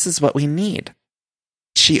thought this is what we need.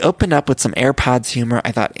 She opened up with some AirPods humor.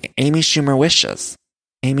 I thought Amy Schumer wishes.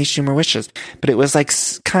 But it was like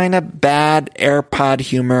kind of bad AirPod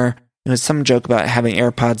humor. It was some joke about having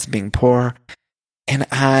AirPods being poor. And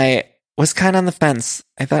I was kind of on the fence.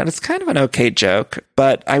 I thought it's kind of an okay joke,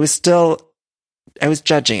 but I was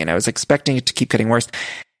judging and I was expecting it to keep getting worse.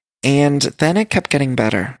 And then it kept getting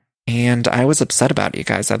better. And I was upset about it, you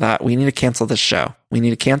guys. I thought, we need to cancel this show. We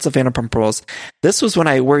need to cancel Vanderpump Rules. This was when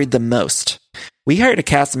I worried the most. We hired a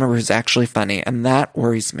cast member who's actually funny, and that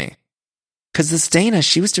worries me. Because this Dana,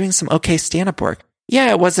 she was doing some okay stand-up work.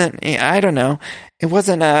 Yeah, it wasn't, I don't know. It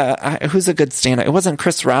wasn't, who's a good stand-up? It wasn't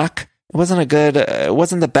Chris Rock. It wasn't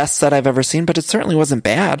the best set I've ever seen, but it certainly wasn't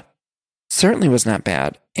bad. Certainly was not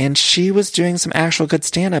bad. And she was doing some actual good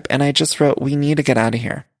stand-up, and I just wrote, we need to get out of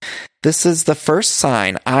here. This is the first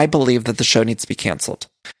sign I believe that the show needs to be canceled.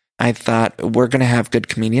 I thought, we're going to have good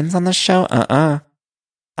comedians on this show?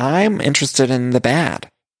 I'm interested in the bad.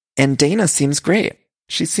 And Dana seems great.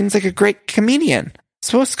 She seems like a great comedian.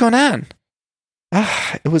 So what's going on?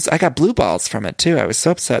 I got blue balls from it too. I was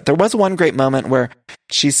so upset. There was one great moment where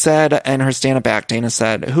she said in her stand-up act, Dana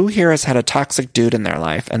said, who here has had a toxic dude in their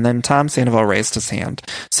life? And then Tom Sandoval raised his hand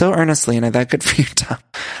so earnestly, and I thought, good for you, Tom.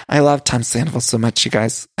 I love Tom Sandoval so much, you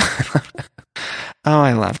guys.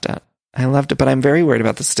 I loved it, but I'm very worried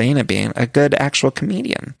about this Dana being a good actual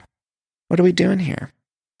comedian. What are we doing here?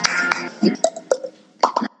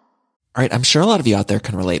 All right, I'm sure a lot of you out there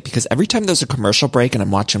can relate because every time there's a commercial break and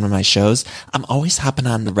I'm watching one of my shows, I'm always hopping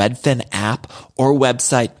on the Redfin app or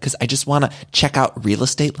website because I just want to check out real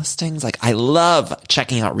estate listings. Like, I love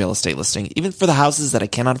checking out real estate listings, even for the houses that I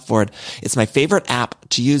cannot afford. It's my favorite app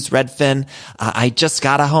to use, Redfin. I just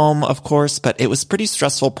got a home, of course, but it was a pretty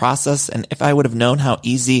stressful process. And if I would have known how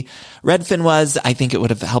easy Redfin was, I think it would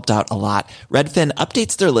have helped out a lot. Redfin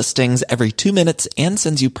updates their listings every 2 minutes and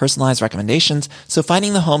sends you personalized recommendations. So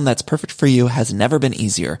finding the home that's perfect for you has never been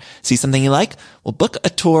easier. See something you like? Well, book a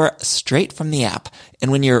tour straight from the app.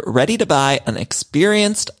 And when you're ready to buy, an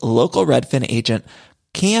experienced local Redfin agent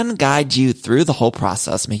can guide you through the whole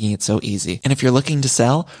process, making it so easy. And if you're looking to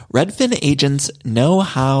sell, Redfin agents know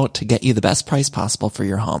how to get you the best price possible for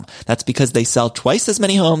your home. That's because they sell twice as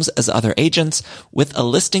many homes as other agents with a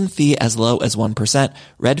listing fee as low as 1%.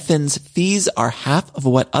 Redfin's fees are half of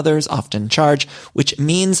what others often charge, which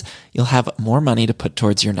means you'll have more money to put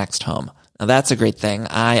towards your next home. Now that's a great thing.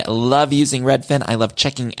 I love using Redfin. I love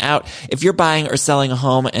checking out. If you're buying or selling a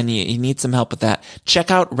home and you need some help with that, check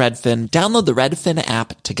out Redfin. Download the Redfin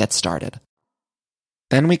app to get started.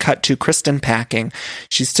 Then we cut to Kristen packing.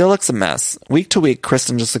 She still looks a mess. Week to week,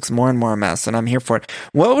 Kristen just looks more and more a mess, and I'm here for it.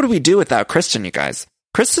 What would we do without Kristen, you guys?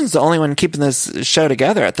 Kristen's the only one keeping this show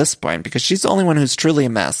together at this point because she's the only one who's truly a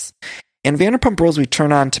mess. And Vanderpump Rules we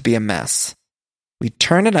turn on to be a mess. We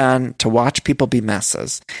turn it on to watch people be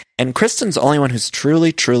messes. And Kristen's the only one who's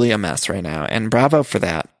truly, truly a mess right now. And bravo for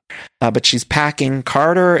that. But she's packing.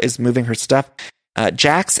 Carter is moving her stuff.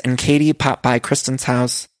 Jax and Katie pop by Kristen's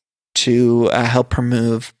house to help her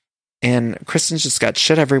move. And Kristen's just got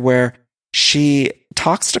shit everywhere. She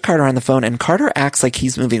talks to Carter on the phone, and Carter acts like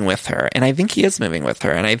he's moving with her. And I think he is moving with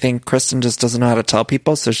her. And I think Kristen just doesn't know how to tell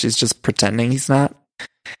people, so she's just pretending he's not.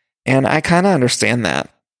 And I kind of understand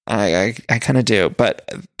that. I kind of do,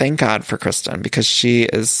 but thank God for Kristen because she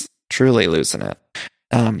is truly losing it.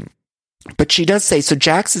 But she does say, so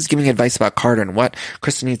Jax is giving advice about Carter and what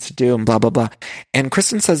Kristen needs to do and blah, blah, blah. And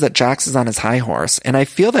Kristen says that Jax is on his high horse. And I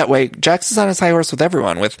feel that way. Jax is on his high horse with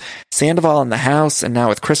everyone, with Sandoval in the house and now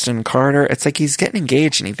with Kristen and Carter. It's like he's getting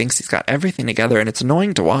engaged and he thinks he's got everything together, and it's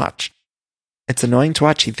annoying to watch. It's annoying to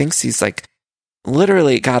watch. He thinks he's like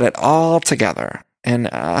literally got it all together. And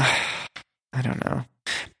I don't know.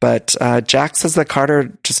 But Jax says that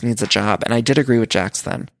Carter just needs a job. And I did agree with Jax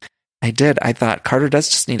then. I did. I thought Carter does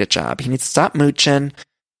just need a job. He needs to stop mooching.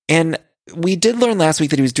 And we did learn last week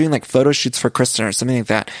that he was doing like photo shoots for Kristen or something like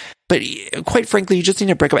that. But quite frankly, you just need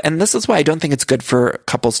to break up. And this is why I don't think it's good for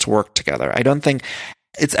couples to work together. I don't think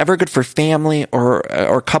it's ever good for family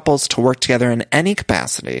or couples to work together in any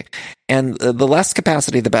capacity. And the less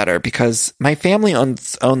capacity, the better, because my family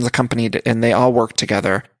owns a company and they all work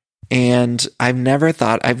together. And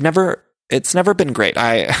it's never been great.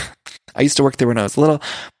 I used to work there when I was little,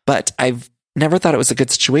 but I've never thought it was a good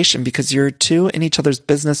situation because you're two in each other's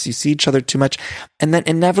business. You see each other too much. And then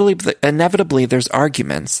inevitably there's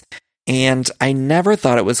arguments. And I never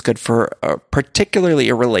thought it was good for particularly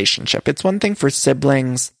a relationship. It's one thing for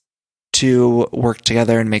siblings to work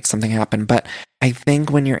together and make something happen. But I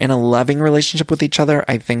think when you're in a loving relationship with each other,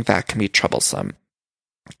 I think that can be troublesome.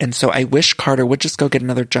 And so I wish Carter would just go get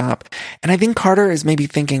another job. And I think Carter is maybe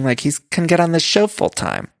thinking like he can get on this show full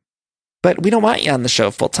time. But we don't want you on the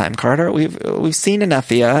show full time, Carter. We've seen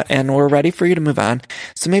enough of you and we're ready for you to move on.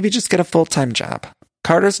 So maybe just get a full-time job.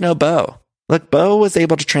 Carter's no Bo. Look, Bo was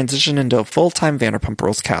able to transition into a full-time Vanderpump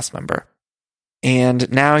Rules cast member.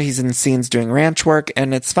 And now he's in scenes doing ranch work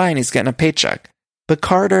and it's fine. He's getting a paycheck. But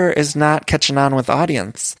Carter is not catching on with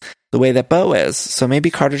audience the way that Bo is. So maybe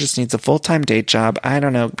Carter just needs a full-time day job. I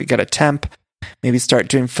don't know. Get a temp. Maybe start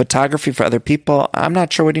doing photography for other people. I'm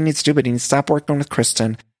not sure what he needs to do, but he needs to stop working with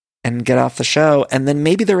Kristen and get off the show. And then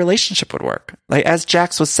maybe their relationship would work. Like as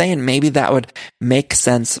Jax was saying, maybe that would make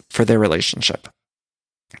sense for their relationship.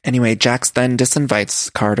 Anyway, Jax then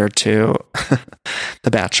disinvites Carter to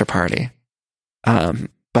the bachelor party.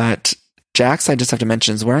 But Jax, I just have to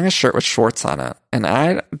mention, is wearing a shirt with Schwartz on it. And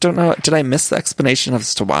I don't know, did I miss the explanation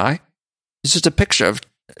as to why? It's just a picture of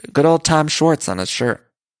good old Tom Schwartz on his shirt.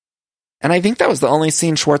 And I think that was the only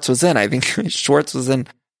scene Schwartz was in. I think Schwartz was in,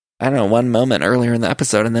 I don't know, one moment earlier in the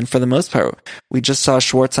episode. And then for the most part, we just saw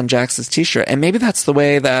Schwartz on Jax's t-shirt. And maybe that's the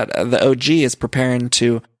way that the OG is preparing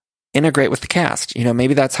to integrate with the cast. You know,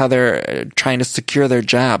 maybe that's how they're trying to secure their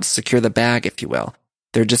jobs, secure the bag, if you will.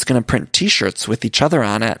 They're just going to print t-shirts with each other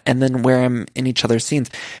on it and then wear them in each other's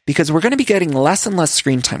scenes because we're going to be getting less and less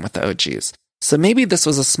screen time with the OGs. So maybe this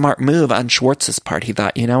was a smart move on Schwartz's part. He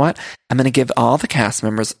thought, you know what? I'm going to give all the cast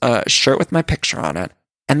members a shirt with my picture on it.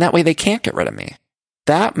 And that way they can't get rid of me.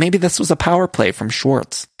 Maybe this was a power play from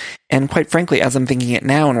Schwartz. And quite frankly, as I'm thinking it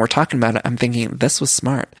now and we're talking about it, I'm thinking this was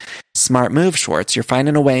smart. Smart move, Schwartz. You're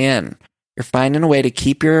finding a way in. You're finding a way to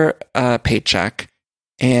keep your paycheck.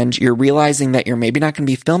 And you're realizing that you're maybe not going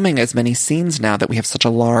to be filming as many scenes now that we have such a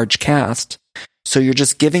large cast. So you're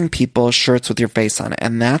just giving people shirts with your face on it.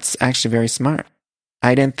 And that's actually very smart.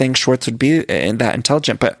 I didn't think Schwartz would be that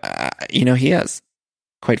intelligent, but he is.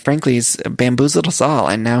 Quite frankly, he's bamboozled us all.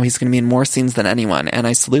 And now he's going to be in more scenes than anyone. And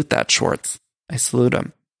I salute that, Schwartz. I salute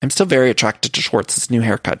him. I'm still very attracted to Schwartz's new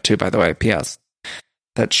haircut too, by the way. P.S.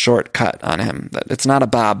 That short cut on him. It's not a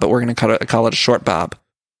bob, but we're going to call it a short bob.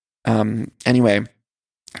 Anyway.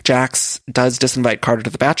 Jax does disinvite Carter to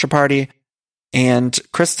the bachelor party, and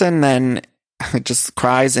Kristen then just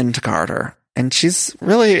cries into Carter. And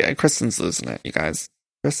Kristen's losing it, you guys.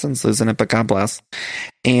 Kristen's losing it, but God bless.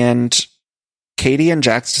 And Katie and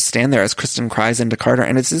Jax just stand there as Kristen cries into Carter,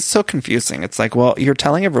 and it's just so confusing. It's like, well, you're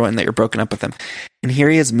telling everyone that you're broken up with him, and here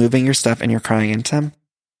he is moving your stuff, and you're crying into him.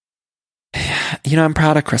 I'm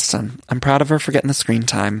proud of Kristen. I'm proud of her for getting the screen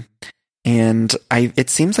time. And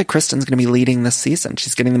it seems like Kristen's going to be leading this season.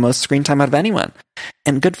 She's getting the most screen time out of anyone.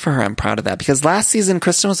 And good for her. I'm proud of that. Because last season,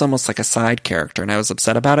 Kristen was almost like a side character, and I was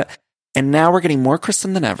upset about it. And now we're getting more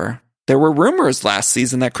Kristen than ever. There were rumors last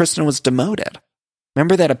season that Kristen was demoted.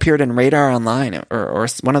 Remember that appeared in Radar Online or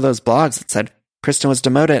one of those blogs that said Kristen was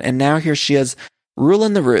demoted. And now here she is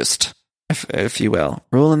ruling the roost, if you will.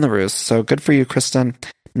 Ruling the roost. So good for you, Kristen.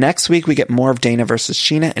 Next week, we get more of Dana versus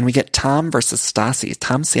Sheena, and we get Tom versus Stassi.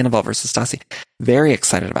 Tom Sandoval versus Stassi. Very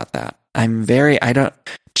excited about that. Stassi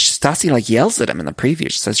yells at him in the preview.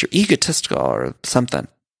 She says, you're egotistical or something.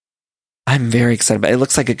 I'm very excited, but it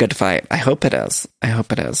looks like a good fight. I hope it is.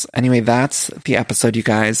 Anyway, that's the episode, you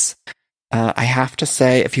guys. I have to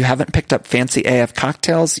say, if you haven't picked up Fancy AF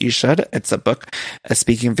Cocktails, you should. It's a book,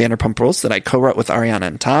 speaking of Vanderpump Rules, that I co-wrote with Ariana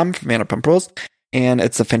and Tom from Vanderpump Rules. And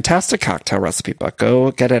it's a fantastic cocktail recipe book.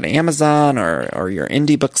 Go get it at Amazon or your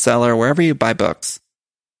indie bookseller, wherever you buy books.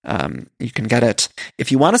 You can get it.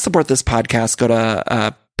 If you want to support this podcast, go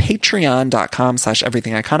to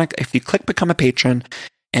patreon.com/everythingiconic. If you click become a patron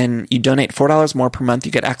and you donate $4 more per month,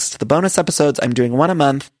 you get access to the bonus episodes. I'm doing one a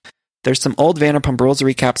month. There's some old Vanderpump Rules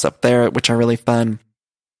recaps up there, which are really fun.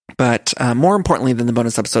 But more importantly than the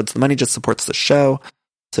bonus episodes, the money just supports the show.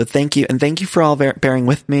 So thank you. And thank you for all bearing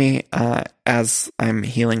with me as I'm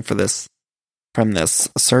healing from this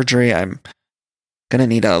surgery. I'm going to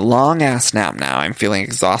need a long ass nap now. I'm feeling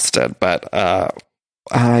exhausted, but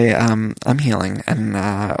I'm healing. And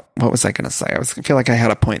what was I going to say? I feel like I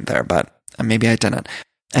had a point there, but maybe I didn't.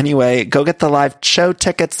 Anyway, go get the live show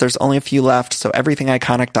tickets. There's only a few left. So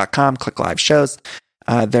everythingiconic.com, click live shows.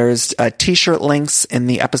 There's t-shirt links in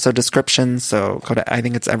the episode description. So go to, I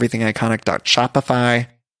think it's everythingiconic.shopify.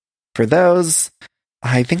 for those,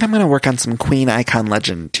 I think I'm going to work on some Queen Icon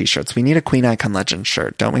Legend t-shirts. We need a Queen Icon Legend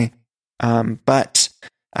shirt, don't we? But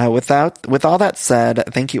with all that said,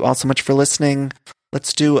 thank you all so much for listening.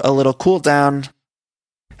 Let's do a little cool down.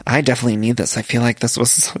 I definitely need this. I feel like this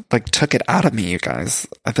was took it out of me, you guys.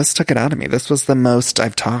 This took it out of me. This was the most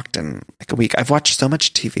I've talked in like a week. I've watched so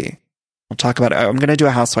much TV. We'll talk about it. I'm going to do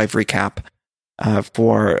a Housewife recap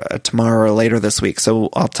for tomorrow or later this week. So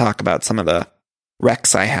I'll talk about some of the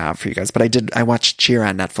recs I have for you guys. But I watched Cheer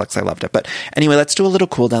on Netflix. I loved it. But anyway, let's do a little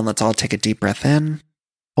cool down. Let's all take a deep breath in.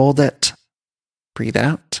 Hold it. Breathe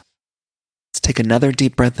out. Let's take another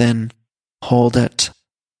deep breath in. Hold it.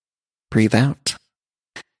 Breathe out.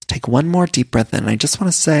 Take one more deep breath in. I just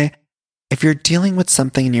want to say, if you're dealing with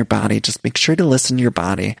something in your body, just make sure to listen to your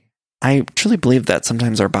body. I truly believe that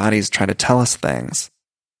sometimes our bodies try to tell us things.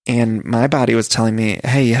 And my body was telling me,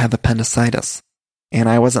 hey, you have appendicitis. And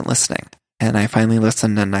I wasn't listening. And I finally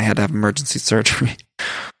listened and I had to have emergency surgery.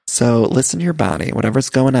 So listen to your body. Whatever's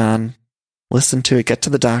going on, listen to it. Get to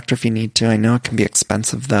the doctor if you need to. I know it can be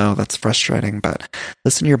expensive, though. That's frustrating. But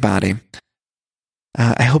listen to your body.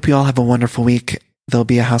 I hope you all have a wonderful week. There'll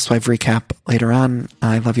be a Housewife recap later on.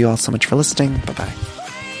 I love you all so much for listening. Bye-bye.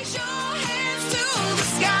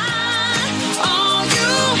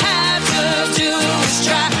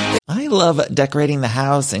 I love decorating the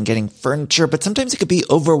house and getting furniture, but sometimes it could be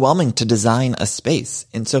overwhelming to design a space.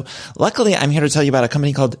 And so luckily, I'm here to tell you about a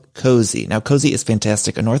company called Cozy. Now, Cozy is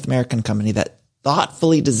fantastic, a North American company that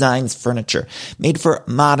thoughtfully designs furniture made for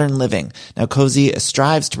modern living. Now, Cozy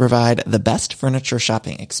strives to provide the best furniture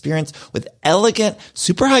shopping experience with elegant,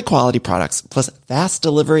 super high quality products, plus fast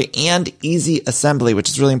delivery and easy assembly, which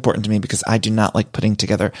is really important to me because I do not like putting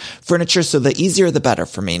together furniture. So the easier, the better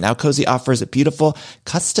for me. Now, Cozy offers beautiful,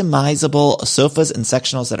 customizable sofas and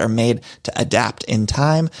sectionals that are made to adapt in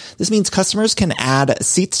time. This means customers can add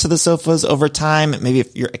seats to the sofas over time. Maybe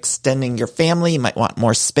if you're extending your family, you might want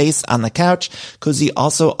more space on the couch. Cozy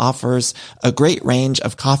also offers a great range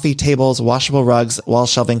of coffee tables, washable rugs, wall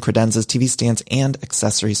shelving, credenzas, TV stands, and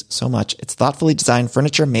accessories. So much. It's thoughtfully designed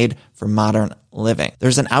furniture made for modern living.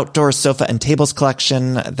 There's an outdoor sofa and tables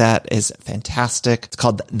collection that is fantastic. It's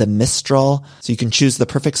called the Mistral. So you can choose the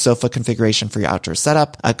perfect sofa configuration for your outdoor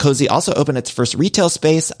setup. Cozy also opened its first retail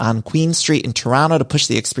space on Queen Street in Toronto to push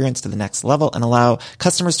the experience to the next level and allow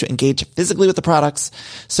customers to engage physically with the products.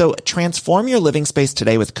 So transform your living space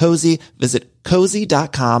today with Cozy. Visit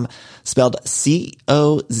cozy.com, spelled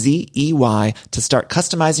COZEY, to start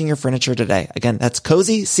customizing your furniture today. Again, that's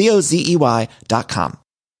Cozy, COZEY.com.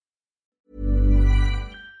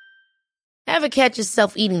 Ever catch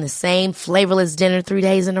yourself eating the same flavorless dinner 3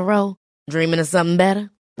 days in a row? Dreaming of something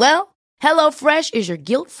better? Well, HelloFresh is your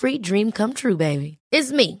guilt-free dream come true, baby.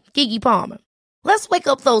 It's me, Keke Palmer. Let's wake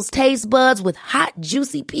up those taste buds with hot,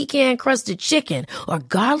 juicy pecan-crusted chicken or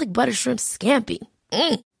garlic butter shrimp scampi.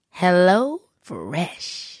 Hello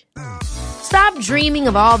Fresh. Stop dreaming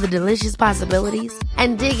of all the delicious possibilities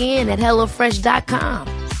and dig in at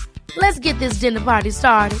HelloFresh.com. Let's get this dinner party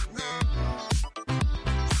started.